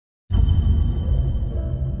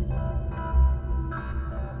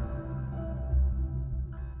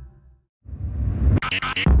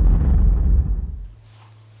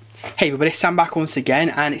Hey everybody, Sam back once again,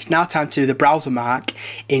 and it's now time to do the BrowserMark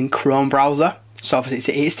in Chrome browser. So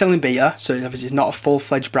obviously it is still in beta, so obviously it's not a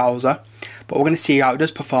full-fledged browser, but we're going to see how it does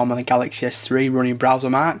perform on the Galaxy S3 running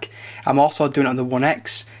BrowserMark. I'm also doing it on the One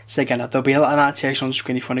X, so again there'll be a little annotation on the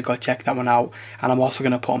screen if you want to go check that one out, and I'm also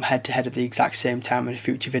going to put them head to head at the exact same time in a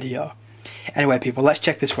future video. Anyway people, let's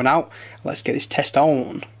check this one out. Let's get this test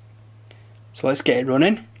on. So let's get it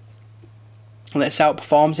running. Let's see how it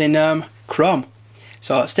performs in Chrome.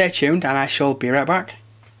 So stay tuned and I shall be right back.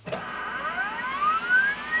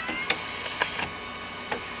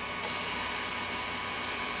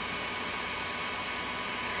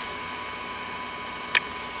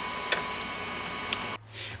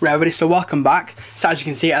 Right everybody, so welcome back. So as you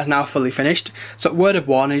can see, it has now fully finished. So word of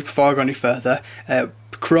warning before I go any further,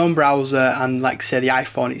 Chrome browser and like say the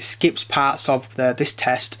iPhone, it skips parts of this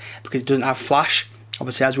test because it doesn't have Flash.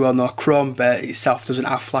 Obviously, as we all know, Chrome itself doesn't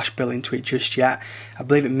have Flash built into it just yet. I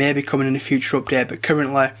believe it may be coming in a future update, but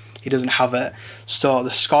currently it doesn't have it. So the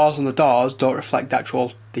scores on the doors don't reflect the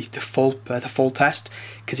actual the full test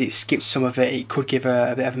because it skips some of it. It could give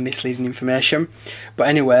a bit of misleading information. But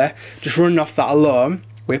anyway, just running off that alone,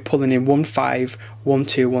 we're pulling in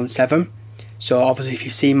 151217. So obviously, if you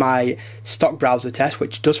see my stock browser test,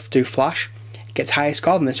 which does do Flash, it gets higher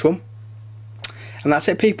score than this one. And that's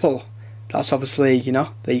it, people. That's obviously, you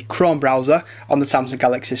know, the Chrome browser on the Samsung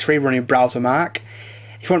Galaxy S3 running BrowserMark.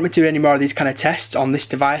 If you want me to do any more of these kind of tests on this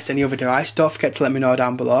device, any other device, don't forget to let me know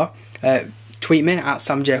down below. Tweet me at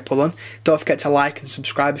samjpullen. Don't forget to like and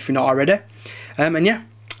subscribe if you're not already. And yeah,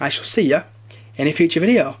 I shall see you in a future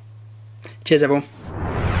video. Cheers everyone.